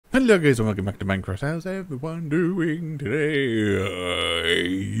Hello guys and welcome back to Minecraft. How's everyone doing today?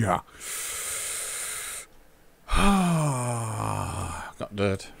 Yeah. Got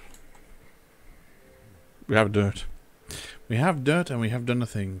dirt. We have dirt. We have dirt and we have done a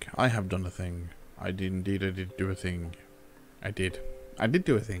thing. I have done a thing. I did do a thing. I did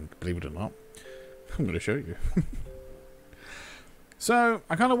do a thing, believe it or not. I'm going to show you. So,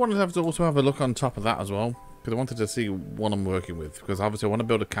 I kind of wanted to also have a look on top of that as well. Because I wanted to see what I'm working with. Because obviously I want to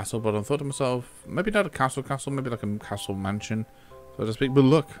build a castle, but I thought to myself, maybe not a castle, maybe like a castle mansion, so to speak. But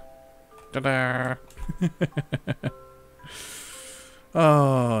look. Ta-da!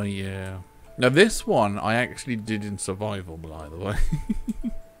 Oh, yeah. Now this one, I actually did in survival, by the way.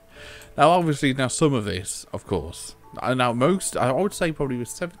 Now obviously, some of this, of course. Now most, I would say probably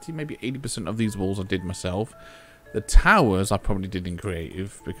 70, maybe 80% of these walls I did myself. The towers I probably did in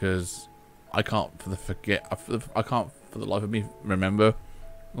creative, because I can't for the life of me remember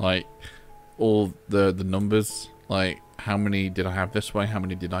like all the numbers, like how many did I have this way, how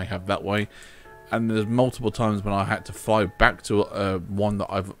many did I have that way, and there's multiple times when I had to fly back to one that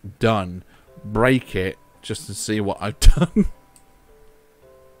I've done, break it just to see what I've done.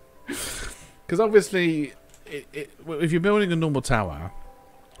 Because obviously if you're building a normal tower,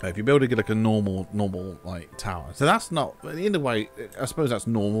 if you're building like a normal like tower, so that's not, in a way I suppose that's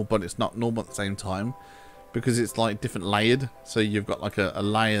normal, but it's not normal at the same time, because it's like different layered. So you've got like a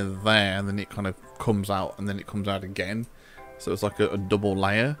layer there, and then it kind of comes out, and then it comes out again, so it's like a double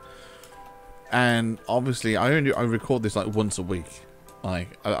layer. And obviously I record this like once a week.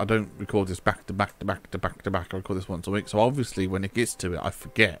 Like I don't record this back to back to back to back to back. I record this once a week, so obviously when it gets to it, I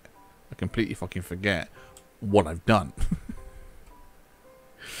completely fucking forget what I've done.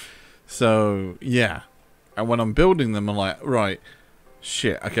 So, yeah. And when I'm building them, I'm like, right,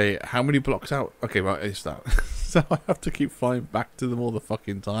 shit, okay, how many blocks out? Okay, right, it's that. So I have to keep flying back to them all the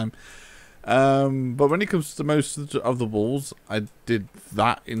fucking time. But when it comes to most of the walls, I did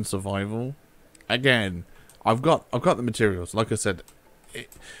that in survival. Again, I've got the materials. Like I said,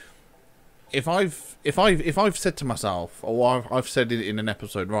 if I've said to myself, or I've said it in an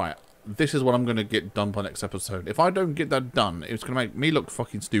episode, right, this is what I'm going to get done by next episode. If I don't get that done, it's going to make me look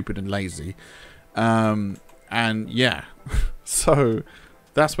fucking stupid and lazy. And yeah. So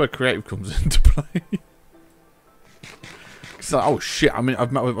that's where creative comes into play. It's like, oh shit, I mean, I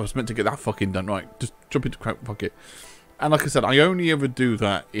was meant to get that fucking done. Right, just jump into crap pocket. And like I said, I only ever do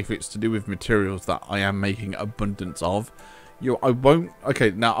that if it's to do with materials that I am making abundance of. I won't...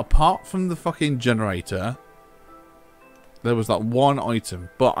 Okay, now apart from the fucking generator, there was that one item,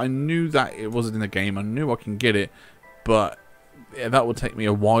 but I knew that it wasn't in the game. I knew I can get it, but yeah, that would take me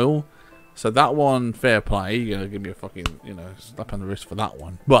a while. So that one, fair play. You're gonna give me a fucking, slap on the wrist for that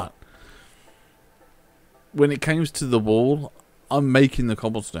one. But when it comes to the wall, I'm making the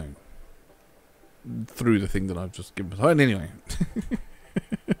cobblestone through the thing that I've just given. So anyway,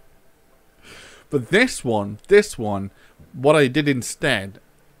 but this one, what I did instead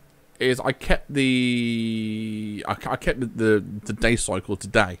is I kept the day cycle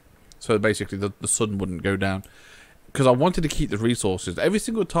today, so basically the sun wouldn't go down, because I wanted to keep the resources. Every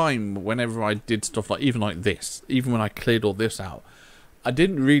single time whenever I did stuff like, even like this, even when I cleared all this out, I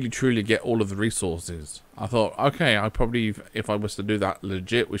didn't really truly get all of the resources. I thought, okay, I probably, if I was to do that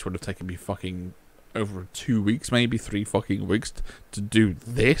legit, which would have taken me fucking over 2 weeks, maybe 3 fucking weeks to do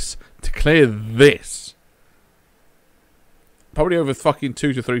this, to clear this. Probably over fucking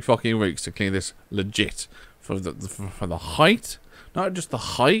 2 to 3 fucking weeks to clear this legit, for the height, not just the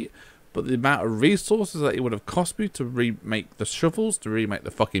height, but the amount of resources that it would have cost me to remake the shovels, to remake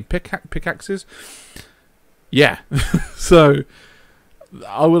the fucking pickaxes. Yeah, so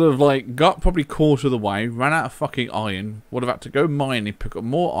I would have like got probably quarter of the way, ran out of fucking iron, would have had to go mining, pick up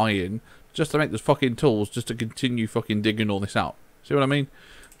more iron just to make those fucking tools, just to continue fucking digging all this out. See what I mean?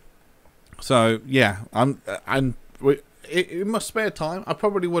 So yeah, in my spare time, I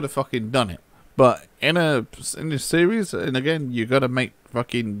probably would have fucking done it. But in a series, and again, you gotta make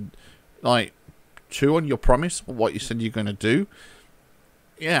fucking, like, chew on your promise, what you said you're gonna do.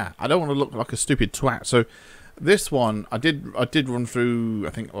 Yeah, I don't want to look like a stupid twat. So this one, I did run through, I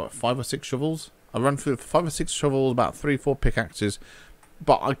think, what, 5 or 6 shovels. I ran through 5 or 6 shovels, about 3 or 4 pickaxes,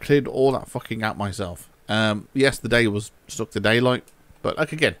 but I cleared all that fucking out myself. Yes, the day was stuck to daylight, but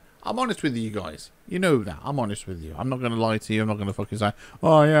like again, I'm honest with you guys. You know that. I'm honest with you. I'm not going to lie to you. I'm not going to fucking say,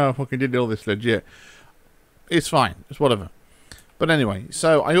 oh yeah, I fucking did all this legit. It's fine. It's whatever. But anyway,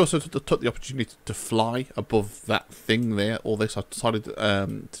 so I also took the opportunity to fly above that thing there. All this, I decided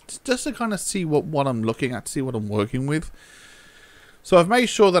just to kind of see what I'm looking at, see what I'm working with. So I've made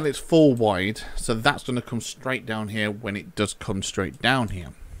sure that it's full wide. So that's going to come straight down here when it does come straight down here.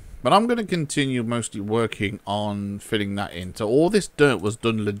 But I'm going to continue mostly working on filling that in. So all this dirt was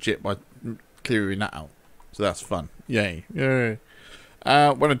done legit by clearing that out. So that's fun. Yay. Yay.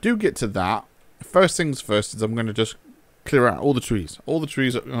 When I do get to that, first things first is I'm going to just clear out all the trees. All the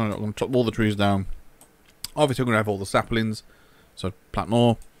trees, I'm going to chop all the trees down. Obviously, I'm going to have all the saplings. So plant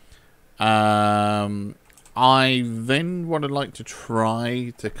more. I then would like to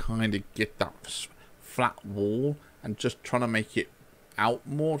try to kind of get that flat wall and just trying to make it out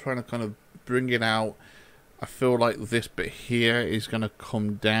more, trying to kind of bring it out. I feel like this bit here is going to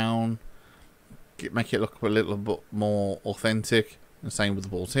come down, make it look a little bit more authentic. The same with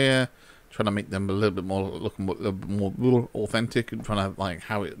the walls here, trying to make them a little bit more looking a little bit more authentic, and trying to like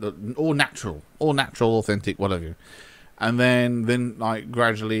how it all natural, authentic, whatever. And then like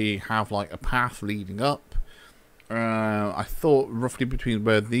gradually have like a path leading up. I thought roughly between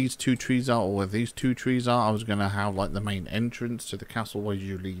where these two trees are or where these two trees are, I was going to have like the main entrance to the castle where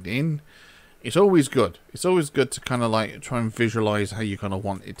you lead in. It's always good. It's always good to kind of like try and visualize how you kind of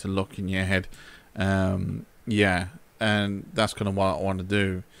want it to look in your head. Yeah, and that's kind of what I want to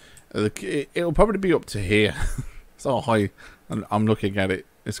do. It'll probably be up to here. So high, I'm looking at it.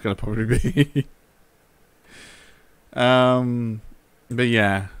 It's going to probably be. But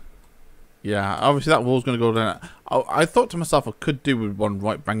yeah. Yeah, obviously that wall's going to go down. I thought to myself I could do with one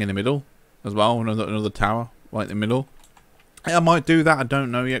right bang in the middle as well. Another tower right in the middle. I might do that. I don't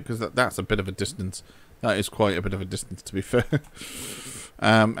know yet because that's a bit of a distance. That is quite a bit of a distance, to be fair.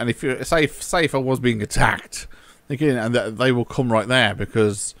 And if you say if I was being attacked, again, and they will come right there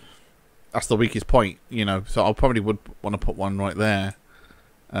because that's the weakest point, you know. So I probably would want to put one right there.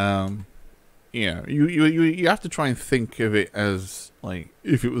 Yeah, you have to try and think of it as like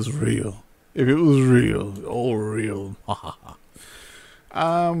if it was real. If it was real, all real.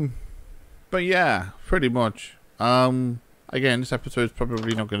 But yeah, pretty much. Again, this episode is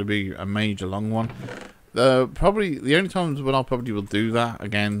probably not going to be a major long one. Probably the only times when I probably will do that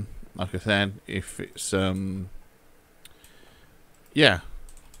again, like I said, if it's yeah,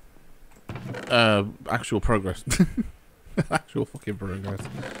 actual progress, actual fucking progress.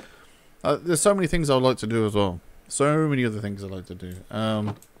 There's so many things I would like to do as well. So many other things I'd like to do.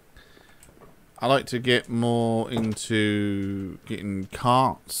 I like to get more into getting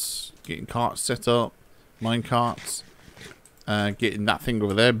carts set up, mine carts, getting that thing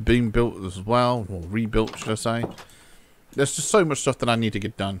over there being built as well, or rebuilt, should I say. There's just so much stuff that I need to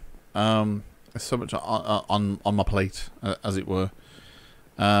get done. There's so much on my plate, as it were.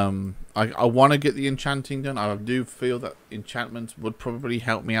 I want to get the enchanting done. I do feel that enchantments would probably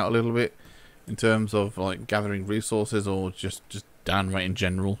help me out a little bit in terms of like gathering resources, or just downright in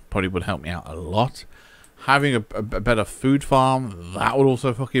general probably would help me out a lot. Having a better food farm, that would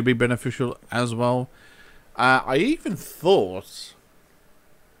also fucking be beneficial as well. I even thought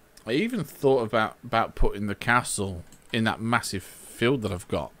about putting the castle in that massive field that I've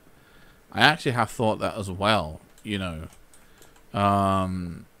got. I actually have thought that as well, you know.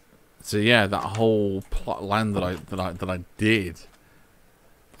 So yeah, that whole plot land that I did,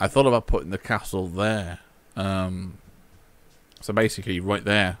 I thought about putting the castle there. So basically, right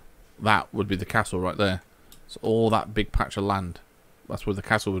there, that would be the castle right there. So all that big patch of land, that's where the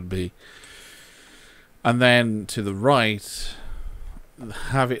castle would be. And then to the right,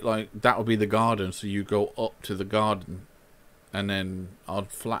 have it like that would be the garden. So you go up to the garden, and then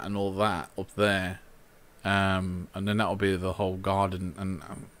I'd flatten all that up there. And then that'll be the whole garden and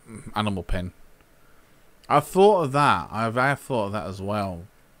animal pen. I've thought of that. I've thought of that as well,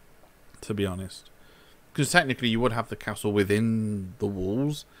 to be honest. Because technically you would have the castle within the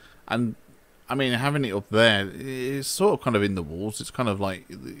walls. And, I mean, having it up there, it's sort of kind of in the walls. It's kind of like,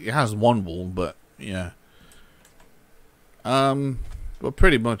 it has one wall, but, yeah. But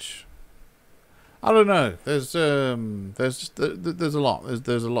pretty much, I don't know. There's a lot.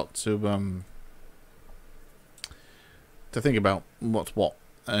 There's a lot to think about what's what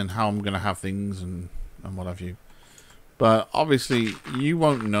and how I'm going to have things and what have you. But obviously you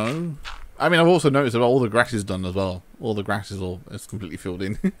won't know. I mean, I've also noticed that all the grass is done as well. All the grass is completely filled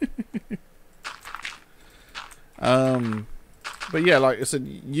in. But yeah, like I said,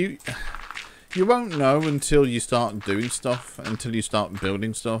 you won't know until you start doing stuff, until you start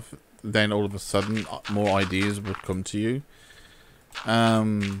building stuff. Then all of a sudden more ideas will come to you.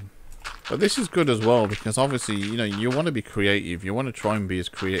 But this is good as well, because obviously, you know, you want to be creative. You want to try and be as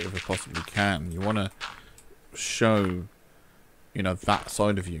creative as possibly can. You want to show, you know, that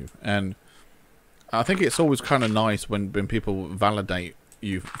side of you. And I think it's always kind of nice when people validate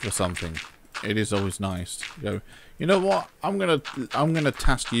you for something. It is always nice to go, you know what, I'm gonna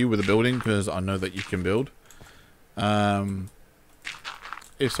task you with a building because I know that you can build.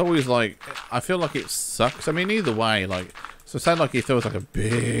 it's always like, I feel like it sucks. I mean, either way, like, so say like if there was like a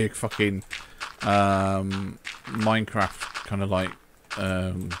big fucking Minecraft kind of like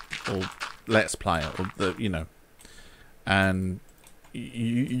or Let's Play, or the, you know, and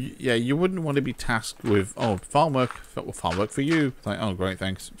yeah, you wouldn't want to be tasked with, oh, farm work for you. It's like, oh, great,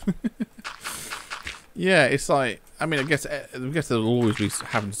 thanks. Yeah, it's like, I mean, I guess there'll always be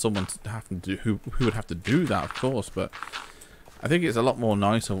having someone to have to do who would have to do that, of course. But I think it's a lot more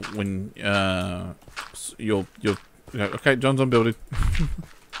nicer when you're okay. John's on building.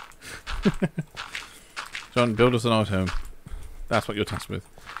 John, build us a nice home. That's what you're tasked with,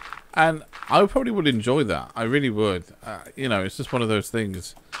 and I probably would enjoy that. I really would. You know, it's just one of those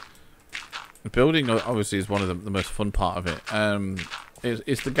things. Building obviously is one of the most fun part of it.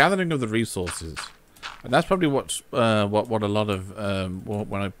 It's the gathering of the resources. And that's probably what a lot of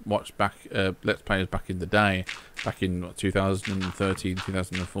when I watched back Let's Players back in the day, back in 2013,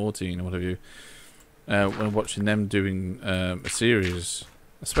 2014, or whatever, when watching them doing a series,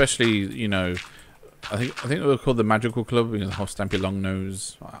 especially, you know, I think they were called the Magical Club, you know, the whole Stampy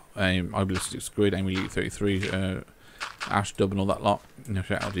Longnose, Ballistic Squid, Amy Elite 33, Ash Dub, and all that lot. You know,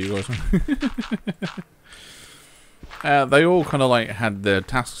 shout out to you guys. They all kind of like had their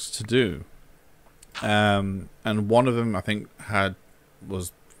tasks to do. And one of them I think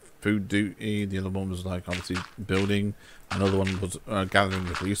was food duty. The other one was like obviously building. Another one was gathering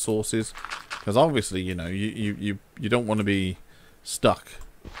the resources, because obviously, you know, you don't want to be stuck,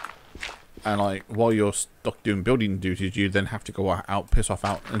 and like while you're stuck doing building duties, you then have to go out, piss off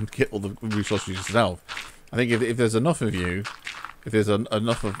out, and get all the resources yourself. I think if there's enough of you, if there's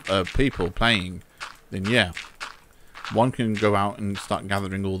enough of people playing, then yeah, one can go out and start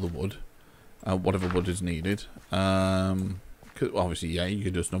gathering all the wood. Whatever wood is needed. Obviously, yeah, you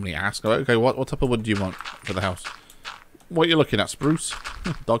could just normally ask, okay, what type of wood do you want for the house? What are you looking at? Spruce?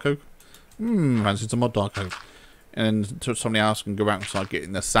 Dark oak? Fancy some more dark oak. And then somebody else can go out and start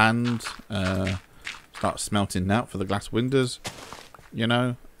getting the sand, start smelting that for the glass windows, you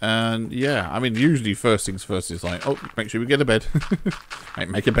know? And yeah, I mean, usually first things first is like, oh, make sure we get a bed.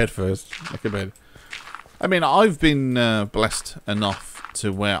 Make a bed first. Make a bed. I mean, I've been blessed enough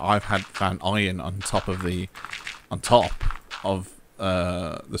to where I've found iron on top of the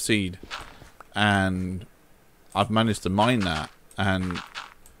seed, and I've managed to mine that and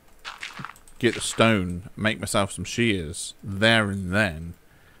get the stone, make myself some shears there and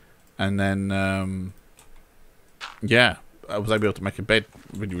then, yeah, I was able to make a bed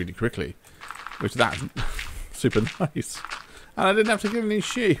really quickly, which that's super nice, and I didn't have to get any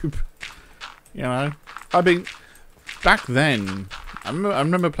sheep. You know, I mean, back then, I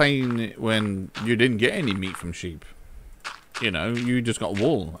remember playing when you didn't get any meat from sheep. You know, you just got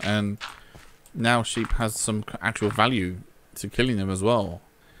wool, and now sheep has some actual value to killing them as well.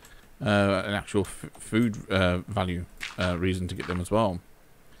 An actual food value reason to get them as well.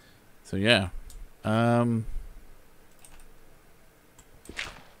 So yeah, I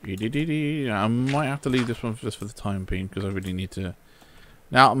might have to leave this one just for the time being, because I really need to.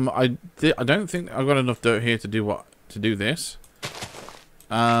 Now I don't think I've got enough dirt here to do this.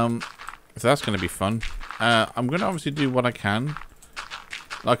 So that's going to be fun. I'm going to obviously do what I can.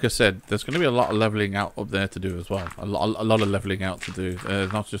 Like I said, there's going to be a lot of leveling out up there to do as well. A lot of leveling out to do.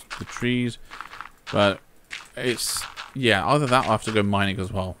 Not just the trees, but it's, yeah, either that or I have to go mining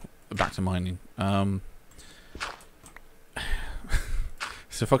as well. Back to mining.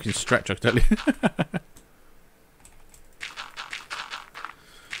 It's a fucking stretch, I tell you.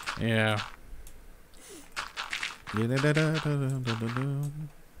 Yeah.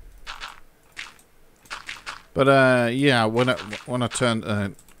 But yeah, when I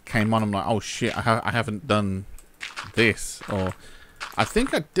came on, I'm like, oh shit, I haven't done this. Or I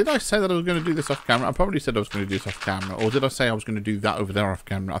think did I say that I was going to do this off camera? I probably said I was going to do this off camera, or did I say I was going to do that over there off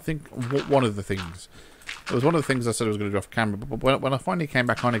camera? I think one of the things. It was one of the things I said I was going to do off camera. But when I finally came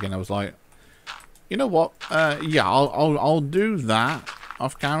back on again, I was like, you know what? Yeah, I'll do that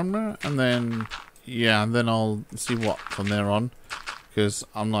off camera, and then yeah, and then I'll see what from there on, because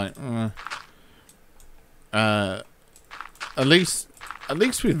I'm like, at least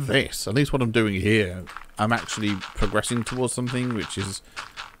with this, at least what I'm doing here, I'm actually progressing towards something which is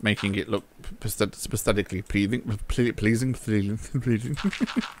making it look aesthetically pleasing.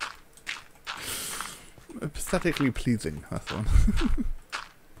 Aesthetically pleasing. That's the one.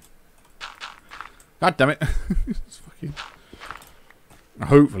 God damn it! It's fucking.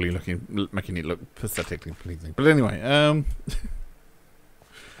 Hopefully, making it look pathetically pleasing. But anyway,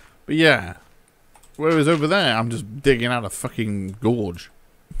 but yeah. Whereas over there, I'm just digging out a fucking gorge,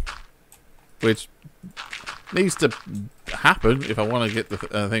 which needs to happen if I want to get the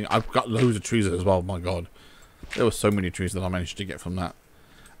thing. I've got loads of trees as well. My God, there were so many trees that I managed to get from that.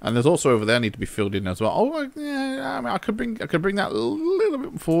 And there's also over there need to be filled in as well. Oh, yeah, I mean, I could bring that a little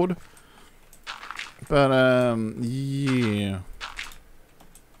bit forward. But yeah.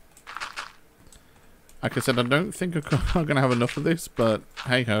 Like I said, I don't think I'm gonna have enough of this, but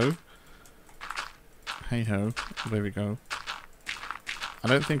hey ho. Hey ho. There we go. I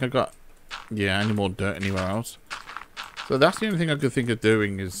don't think I got any more dirt anywhere else. So that's the only thing I could think of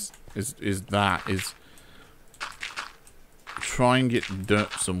doing is try and get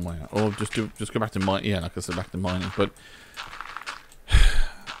dirt somewhere, or just go back to mining. Yeah, like I said, back to mining. But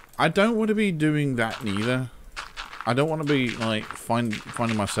I don't want to be doing that neither. I don't want to be like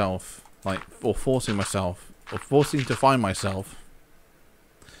finding myself like forcing to find myself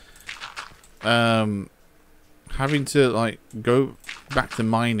having to like go back to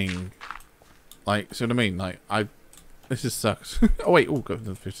mining. Like, see what I mean? Like this just sucks. Oh wait, go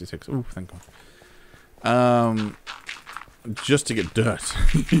to 56. Oh, thank God. Just to get dirt.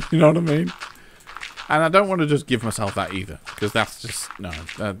 You know what I mean? And I don't want to just give myself that either, because that's just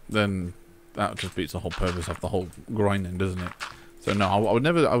then that just beats the whole purpose of the whole grinding, doesn't it? So no, I would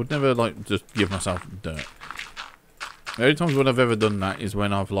never like just give myself dirt. The only times when I've ever done that is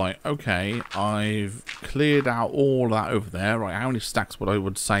when I've like, okay, I've cleared out all that over there. Right, how many stacks would I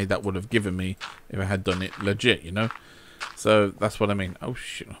would say that would have given me if I had done it legit, you know? So that's what I mean. Oh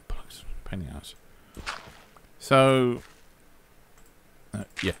shit, pain in the ass. So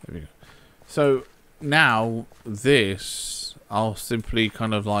yeah, there we go. So now this, I'll simply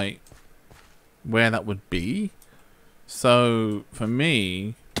kind of like where that would be. So for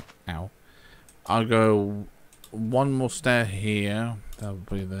me, I'll go one more stair here. That would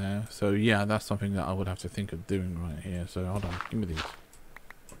be there. So yeah, that's something that I would have to think of doing right here. So hold on, give me these.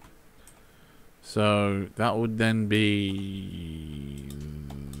 So that would then be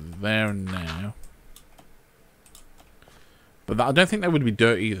there and there. But I don't think that would be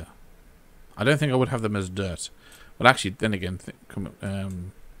dirt either. I don't think I would have them as dirt. Well, actually, then again,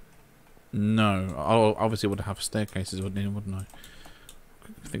 no. I obviously would have staircases, wouldn't I?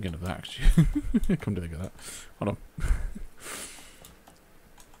 Thinking of that, actually. Come to think of that. Hold on.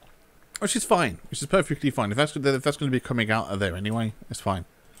 Which is fine. Which is perfectly fine. If that's going to be coming out of there anyway, it's fine.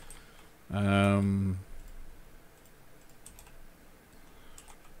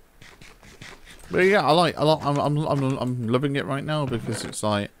 But yeah, I'm loving it right now, because it's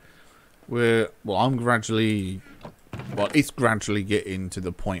like it's gradually getting to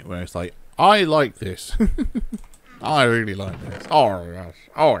the point where it's like, I like this. I really like this. Oh yes.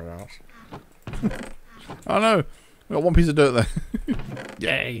 Oh yes. Oh no. We got one piece of dirt there.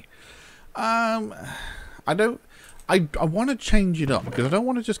 Yay. I want to change it up, because I don't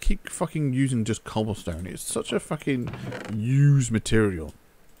want to just keep fucking using just cobblestone. It's such a fucking used material.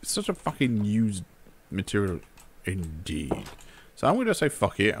 It's such a fucking used material indeed. So I'm going to say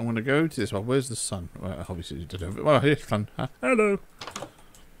fuck it. I'm going to go to this one. Where's the sun? Well, obviously, well, here's the sun. Hello.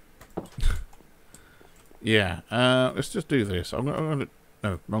 Yeah. Let's just do this. I'm going to...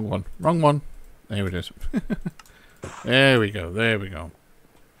 No, wrong one. Wrong one. There it is. There we go. There we go.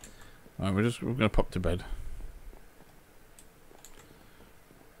 Alright, we're going to pop to bed.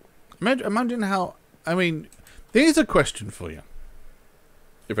 Imagine how... I mean, there's a question for you.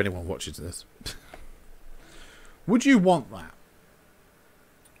 If anyone watches this. Would you want that?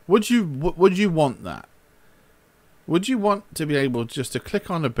 Would you want that? Would you want to be able just to click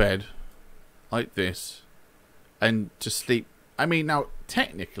on a bed like this and to sleep? I mean, now,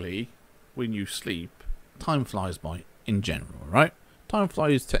 technically, when you sleep, time flies by in general, right? Time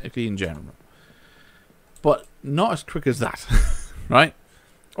flies technically in general. But not as quick as that, right?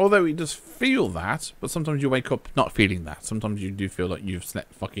 Although it does feel that, but sometimes you wake up not feeling that. Sometimes you do feel like you've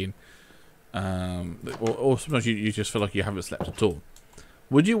slept fucking... or sometimes you just feel like you haven't slept at all.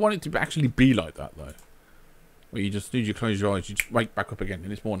 Would you want it to actually be like that, though? Where you just need to close your eyes, you just wake back up again in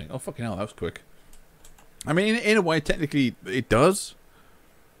this morning. Oh, fucking hell, that was quick. I mean, in a way, technically, it does.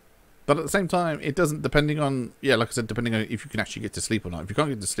 But at the same time, it doesn't, depending on... Yeah, like I said, depending on if you can actually get to sleep or not. If you can't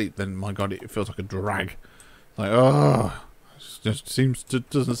get to sleep, then, my God, it feels like a drag. Like, oh... Just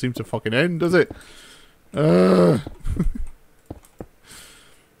doesn't seem to fucking end, does it? I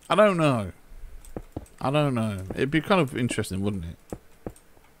don't know. I don't know. It'd be kind of interesting, wouldn't it?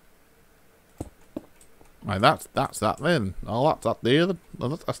 Right, that's that then. Oh, that's that there.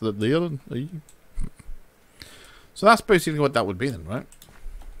 That's the there. So that's basically what that would be then, right?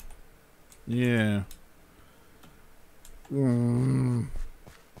 Yeah. Now,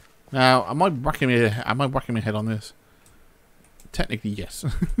 am I whacking my head on this? Technically, yes.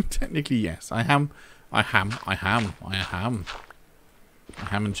 Technically, yes. I am I ham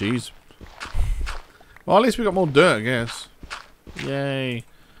and cheese. Well, at least we got more dirt, I guess. Yay.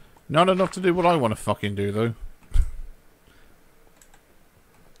 Not enough to do what I want to fucking do, though.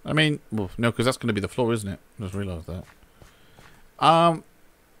 I mean, well, no, because that's going to be the floor, isn't it? I just realised that.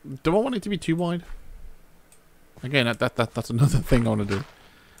 Do I want it to be too wide? Again, that's another thing I want to do.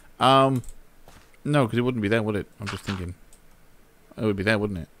 No, because it wouldn't be there, would it? I'm just thinking. It would be there,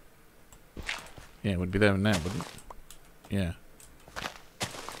 wouldn't it? Yeah, it would be there and there, wouldn't it? Yeah.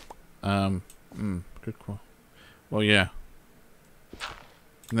 Good call. Well, yeah.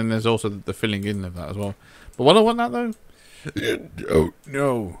 And then there's also the filling in of that as well. But what I want that though? Oh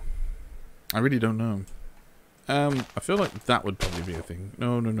no, I really don't know. I feel like that would probably be a thing.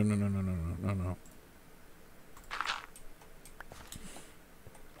 No.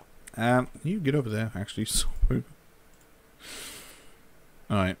 You get over there, actually.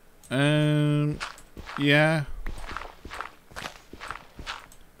 Alright. Yeah.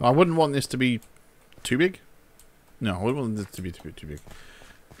 I wouldn't want this to be too big. No, I wouldn't want this to be too big.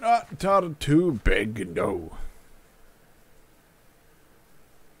 Not too big, no.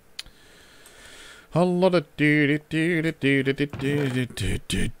 A lot of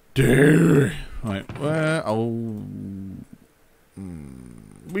right, where? Oh,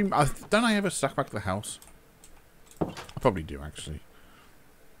 don't I have a stack back at the house? I probably do, actually.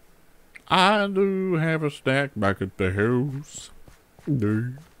 I do have a stack back at the house.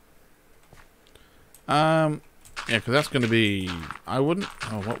 No. Yeah, because that's going to be. I wouldn't.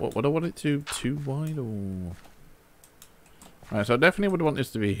 Oh, what I want it to too wide or. Alright, so I definitely would want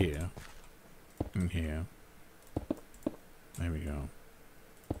this to be here. And here. There we go.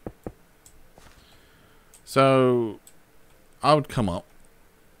 So I would come up.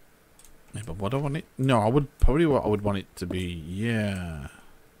 Yeah, but what do I want it? No, I would probably what I would want it to be. Yeah,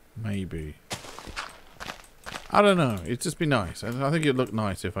 maybe. I don't know. It'd just be nice. I think it'd look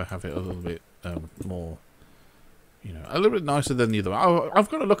nice if I have it a little bit more. You know, a little bit nicer than the other one. I've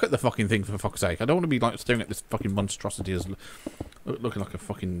got to look at the fucking thing for fuck's sake. I don't want to be like staring at this fucking monstrosity as looking like a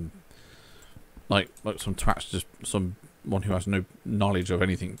fucking like some twat's just someone who has no knowledge of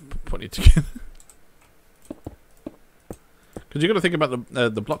anything putting it together. Because you got to think about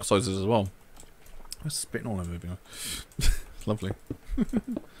the block sizes as well. I'm spitting all over everyone. It's lovely.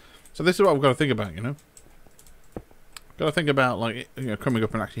 So this is what I've got to think about, you know. Got to think about like coming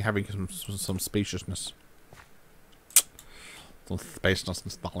up and actually having some spaciousness. Some spaciousness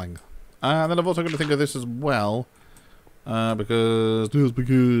and styling. And then I've also got to think of this as well. Because...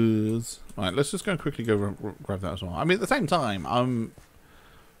 Alright, let's just go and quickly go grab that as well. I mean, at the same time,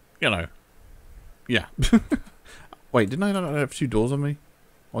 you know... Yeah. Wait, didn't I not have 2 doors on me?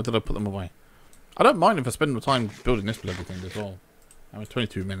 Or did I put them away? I don't mind if I spend the time building this bloody thing as well. I mean,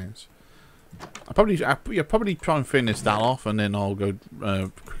 22 minutes. I'll probably try and finish that off, and then I'll go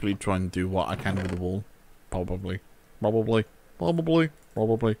quickly try and do what I can with the wall. Probably.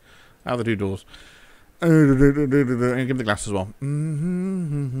 Out the 2 doors. And give the glass as well.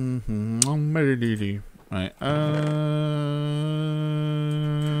 Right.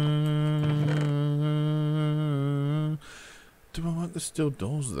 Do I want the steel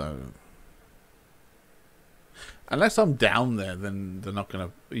doors though? Unless I'm down there, then they're not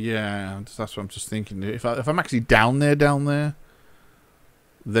gonna. Yeah, that's what I'm just thinking. If I'm actually down there, then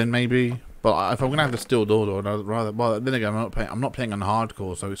maybe. But if I'm gonna have the steel door, I'd rather. Well, then again, I'm not playing on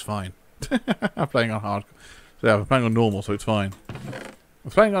hardcore, so it's fine. I'm playing on hardcore. So yeah, I'm playing on normal, so it's fine. If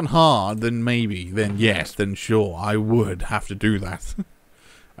I'm playing on hard, then maybe, then yes, then sure, I would have to do that.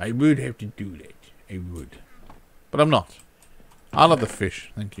 I would have to do that. I would, but I'm not. I love the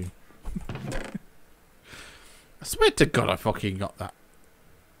fish. Thank you. I swear to God, I fucking got that.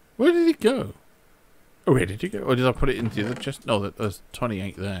 Where did it go? Oh, where did it go? Or did I put it into the chest? No, there's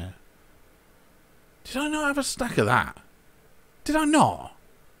 28 there. Did I not have a stack of that? Did I not?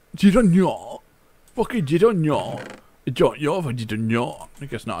 Did I not? Fucking did I not? Did I not? I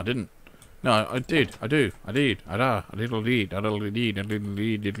guess not, I didn't. No, I did. I do. I did. I did.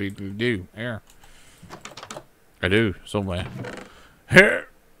 Yeah. I do, somewhere. Here.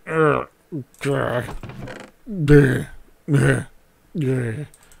 I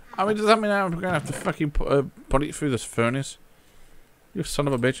mean, does that mean I'm gonna have to fucking put it through this furnace? You son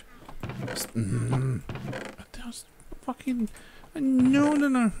of a bitch. That was fucking... No.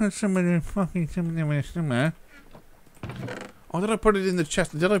 Somewhere. Oh, did I put it in the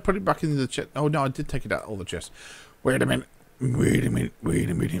chest? Did I put it back in the chest? Oh, no, I did take it out of all the chests. Wait a minute.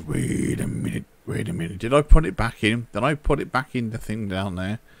 Did I put it back in? Did I put it back in the thing down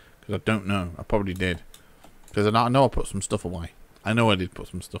there? Because I don't know. I probably did. Because I know I put some stuff away. I know I did put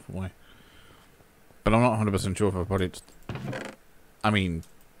some stuff away. But I'm not 100% sure if I put it... I mean,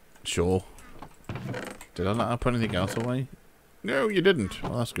 sure. Did I not put anything else away? No, you didn't.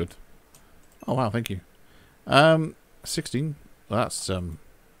 Well, that's good. Oh, wow, thank you. 16. Well, that's,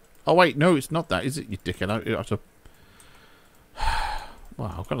 Oh, wait, no, it's not that, is it, you dickhead? I have to...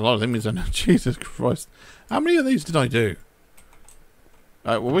 Wow, I've got a lot of things in there. Jesus Christ. How many of these did I do?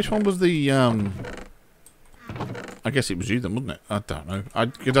 Well, which one was the, I guess it was you then, wasn't it? I don't know. I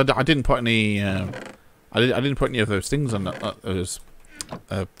didn't put any, I didn't put any of those things on those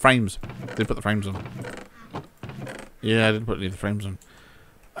frames. Didn't put the frames on. Yeah, I didn't put any of the frames on.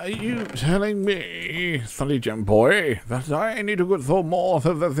 Are you telling me, intelligent boy, that I need to go through more of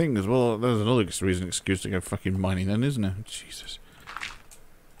the things? Well, there's another excuse to go fucking mining then, isn't there? Jesus.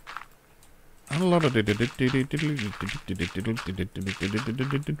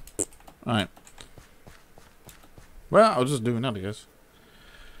 Alright. Well, I'll just do that, I guess.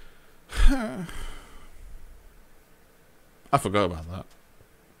 I forgot about that.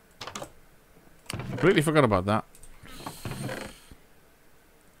 Completely forgot about that.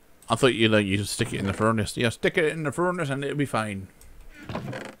 I thought you just stick it in the furnace. Yeah, stick it in the furnace and it'll be fine.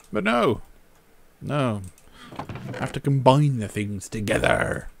 But no. No. I have to combine the things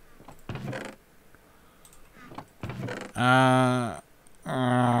together. Wait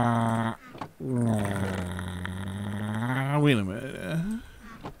a minute.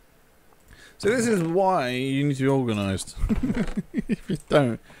 So this is why you need to be organised. If you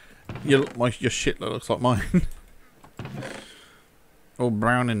don't, your shit looks like mine. All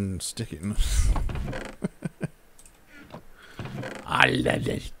brown and sticky. I love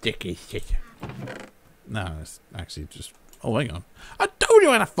the sticky shit. No, it's actually just... Oh, hang on. I told you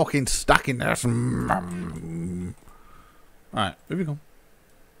I had a fucking stack in there. Alright, here we go.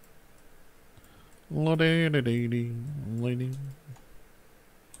 Lady.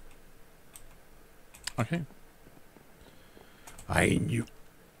 Okay. I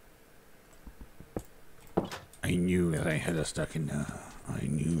knew that I had a stack in there. I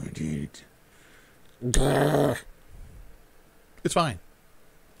knew I did. It's fine.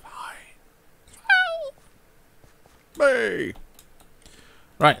 Hey.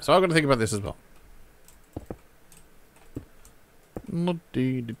 Right, so I've got to think about this as well. Am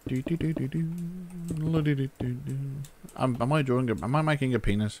I drawing am I making a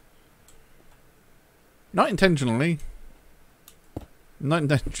penis? Not intentionally. Not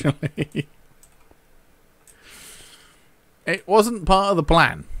intentionally. It wasn't part of the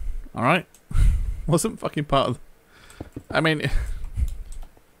plan. Alright? Wasn't fucking part of the... I mean...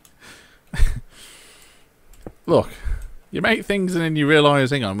 Look. You make things and then you realise,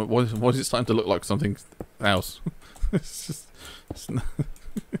 hang on, what is it starting to look like something else? It's just... It's not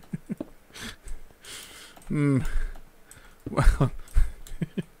well...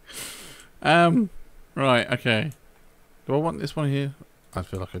 Right, okay. Do I want this one here? I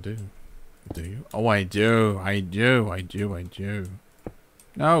feel like I do. Do you? Oh, I do. I do.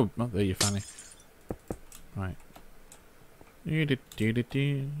 No, not there, you fanny. Right.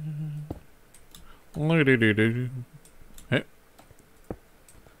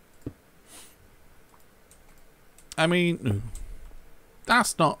 I mean,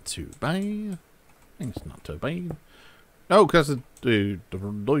 that's not too bad. I think it's not too bad. Oh, because the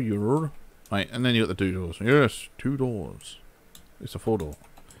door. Right, and then you got the 2 doors. Yes, 2 doors. It's a 4-door.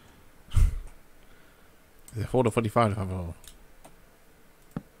 It's a 4-45 have a...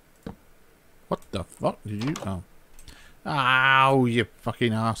 What the fuck did you... Oh. Ow, you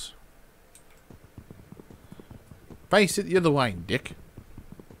fucking ass. Face it the other way, dick.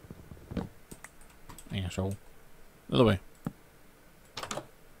 Asshole. The other way.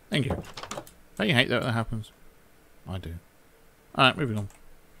 Thank you. Don't you hate that when that happens? I do. Alright, moving on.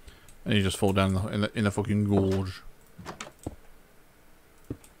 And you just fall down in the fucking gorge.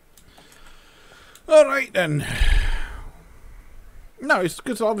 Alright then. No, it's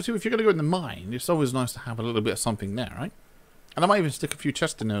because obviously if you're going to go in the mine, it's always nice to have a little bit of something there, right? And I might even stick a few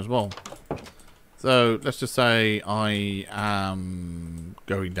chests in there as well. So, let's just say I am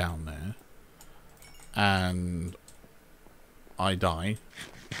going down there. And I die.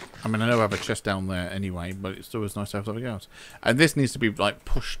 I mean, I know I have a chest down there anyway, but it's always nice to have something else. And this needs to be, like,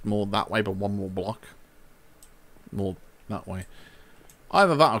 pushed more that way, but 1 more block. More that way.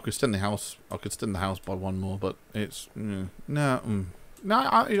 Either that, or I could extend the house. I could extend the house by 1 more, but it's... no,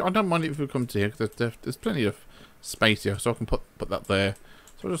 I don't mind it if we come to here, because there's plenty of space here, so I can put that there.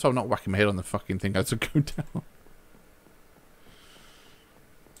 So just so I'm not whacking my head on the fucking thing as I go down.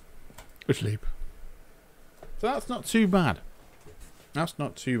 Good sleep. So that's not too bad. That's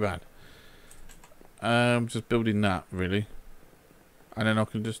not too bad. Just building that, really. And then I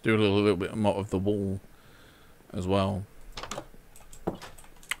can just do a little bit more of the wall as well.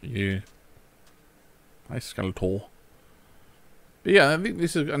 Yeah. Hi, Skeletor. But yeah, I think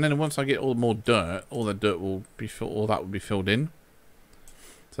this is, and then once I get all more dirt, all the dirt will be filled, all that will be filled in.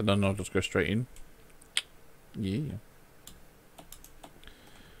 So then I'll just go straight in. Yeah.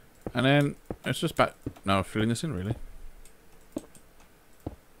 And then it's just about now filling this in, really.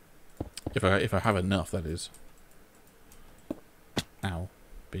 If I have enough, that is. Ow,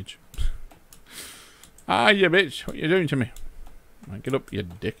 bitch. Ah, you bitch! What you doing to me? Right, get up, you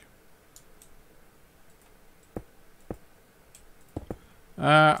dick.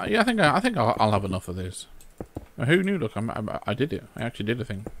 Yeah, I think I'll have enough of this. Who knew? Look, I did it. I actually did a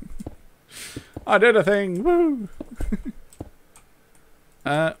thing. I did a thing. Woo!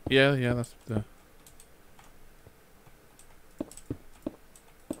 Yeah, that's the.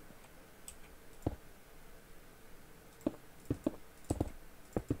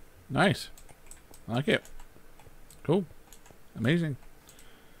 Nice. I like it. Cool. Amazing.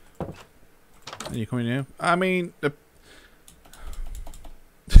 And you coming here? I mean, the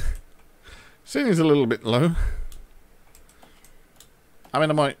ceiling's a little bit low. I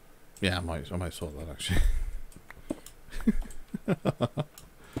mean, I might sort that actually.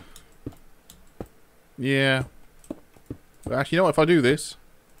 Yeah. But actually, you know what? If I do this,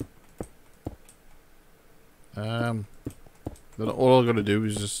 then all I've got to do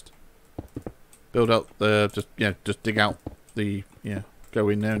is just build out the, just dig out the, go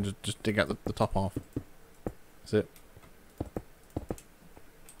in there and just dig out the top half. That's it.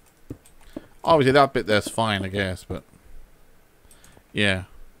 Obviously, that bit there's fine, I guess, but yeah.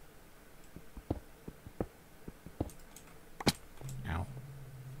 Ow.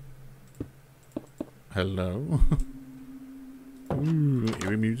 Hello. Ooh,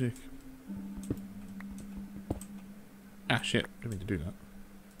 eerie music. Ah, shit. Didn't mean to do that.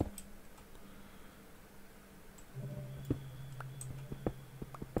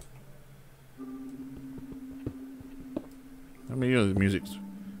 I mean, the music's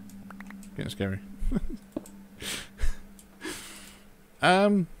getting scary.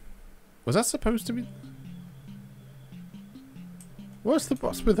 Was that supposed to be? What's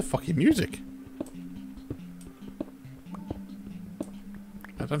with the fucking music?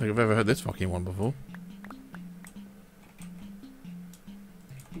 I don't think I've ever heard this fucking one before.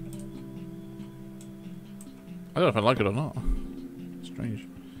 I don't know if I like it or not. Strange.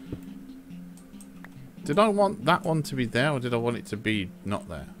 Did I want that one to be there, or did I want it to be not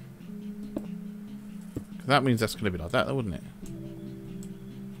there? Because that means that's going to be like that, though, wouldn't it?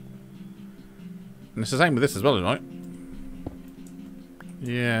 And it's the same with this as well, right?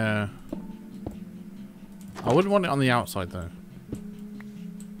 Yeah. I wouldn't want it on the outside, though.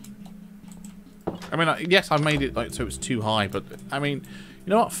 I mean, yes, I made it like so it's too high, but I mean, you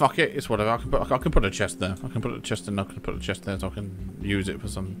know what? Fuck it. It's whatever. I can put a chest there. I can put a chest and I can put a chest there, so I can use it for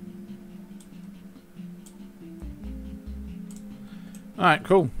some. All right,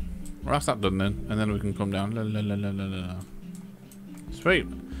 cool. Well, that's that done then, and then we can come down. La, la, la, la, la, la. Sweet.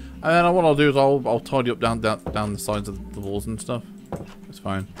 And then what I'll do is I'll tidy up down the sides of the walls and stuff. It's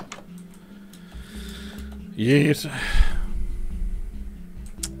fine. Yes.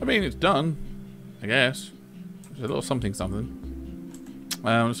 I mean, it's done. I guess. It's a little something.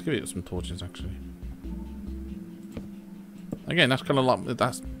 Let's give it some torches actually. Again, that's kind of like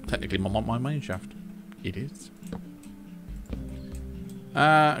that's technically my main shaft. It is.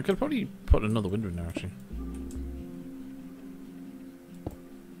 I could probably put another window in there actually.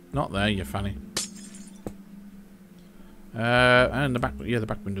 Not there, you fanny. And the back, yeah, the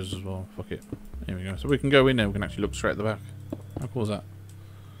back windows as well. Fuck it. Here we go. So we can go in there. We can actually look straight at the back. How cool is that?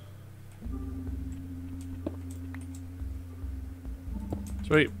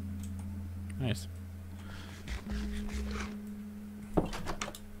 Sweet. Nice.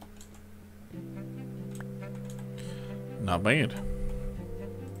 Not bad.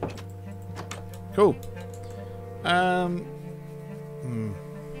 Cool.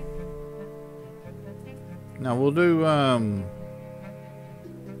 Now we'll do a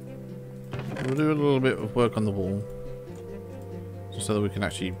little bit of work on the wall, just so that we can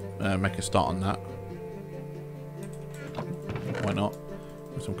actually make a start on that. Why not?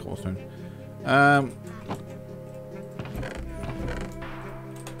 With some cobblestone.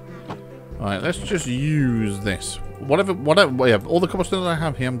 Alright, let's just use this. Whatever, yeah, all the cobblestone that I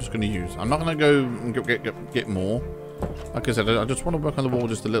have here, I'm just going to use. I'm not going to go and get more. Like I said, I just want to work on the wall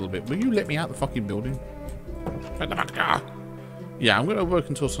just a little bit. Will you let me out the fucking building? Yeah, I'm going to work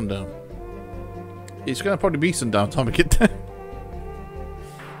until sundown. It's going to probably be sundown time to get there.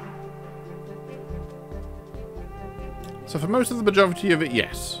 So for most of the majority of it,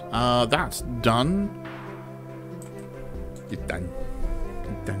 yes. That's done. It's done.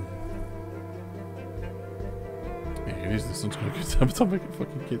 It's done. Yeah, it is. The sun's gonna get time by the time I can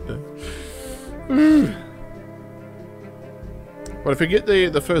fucking get there. But if you get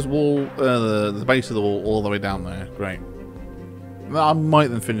the first wall, the base of the wall all the way down there, great. I might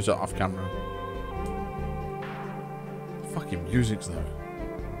then finish it off camera. Fucking music's though.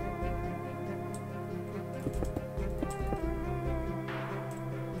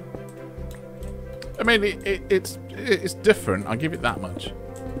 I mean, it's different. I'll give it that much.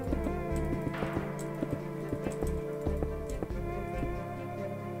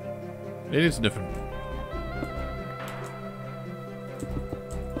 It is different.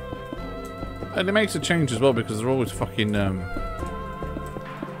 And it makes a change as well because they're always fucking.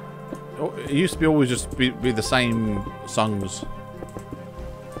 It used to be always just be the same songs.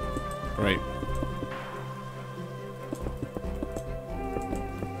 Great.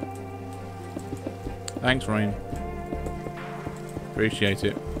 Thanks, Rain. Appreciate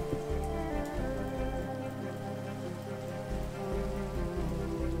it.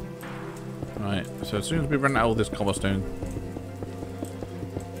 Right, so as soon as we run out of this cobblestone,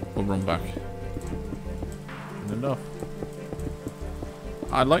 we'll run back. And enough.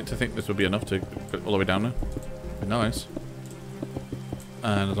 I'd like to think this would be enough to get all the way down there. Be nice.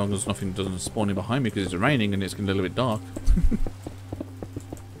 And as long as nothing doesn't spawn in behind me because it's raining and it's getting a little bit dark.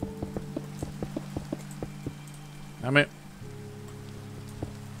 Damn it.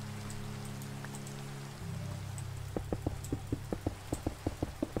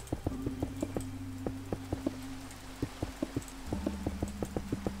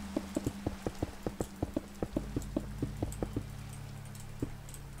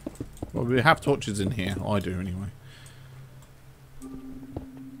 Well, we have torches in here. I do anyway.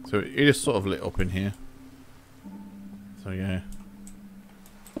 So it is sort of lit up in here. So yeah.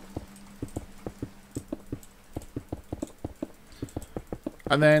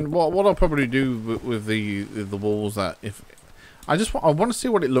 And then what I'll probably do with the walls, that if I want to see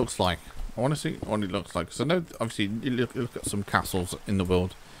what it looks like. I want to see what it looks like, because I know obviously you look at some castles in the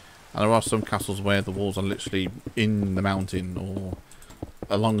world, and there are some castles where the walls are literally in the mountain or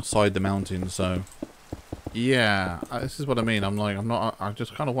alongside the mountain. So yeah, this is what I mean. I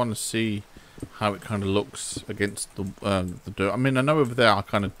just kind of want to see how it kind of looks against the dirt. I mean, I know over there I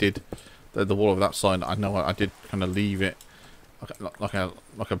kind of did the wall of that side. I know I did kind of leave it like a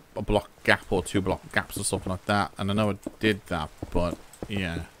block gap or 2 block gaps or something like that, and I know I did that, but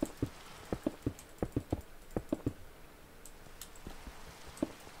yeah.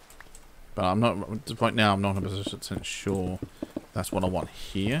 But I'm not right now. I'm not 100% sure that's what I want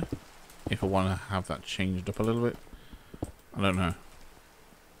here. If I want to have that changed up a little bit, I don't know.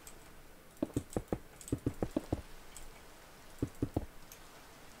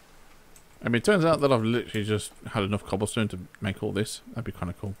 I mean, it turns out that I've literally just had enough cobblestone to make all this. That'd be kind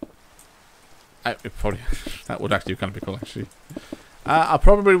of cool. It probably that would actually kind of be cool, actually. I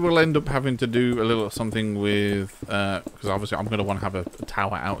probably will end up having to do a little something with because obviously I'm going to want to have a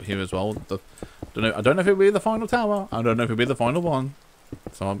tower out here as well. I don't know if it'll be the final tower. I don't know if it'll be the final one.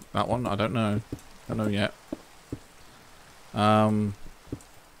 So that one, I don't know. I don't know yet.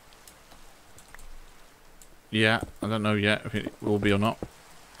 Yeah, I don't know yet if it will be or not.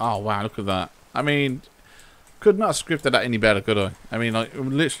 Oh wow, look at that. I mean, could not have scripted that any better, could I? I mean, like,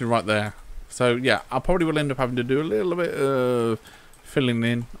 literally right there. So yeah, I probably will end up having to do a little bit of filling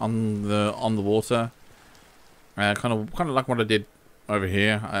in on the water. Kind of like what I did over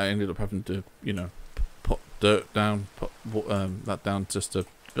here. I ended up having to, you know, put dirt down, put that down just to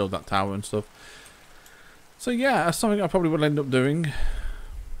build that tower and stuff. So yeah, that's something I probably will end up doing.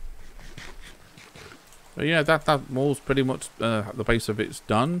 But yeah, that wall's pretty much the base of it's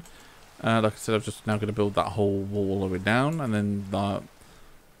done. Like I said, I'm just now going to build that whole wall all the way down, and then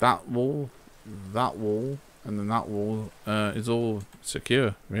that wall, and then that wall is all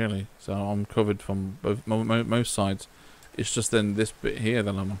secure, really. So I'm covered from both most sides. It's just then this bit here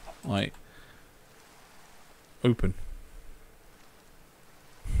that I'm like open.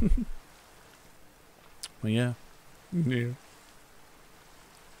 Well, yeah. Yeah.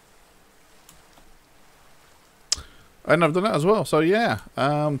 And I've done that as well, so yeah.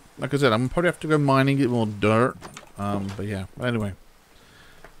 Like I said, I'm probably have to go mining, get more dirt. But yeah. Anyway,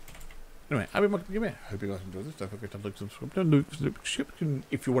 I hope you guys enjoyed this. Don't forget to like, subscribe,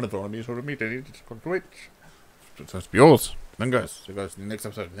 if you want to follow me, sort of me, then just come to it. So it's yours. Then guys, see you guys in the next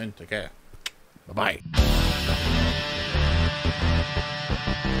episode. Then take care. Bye bye.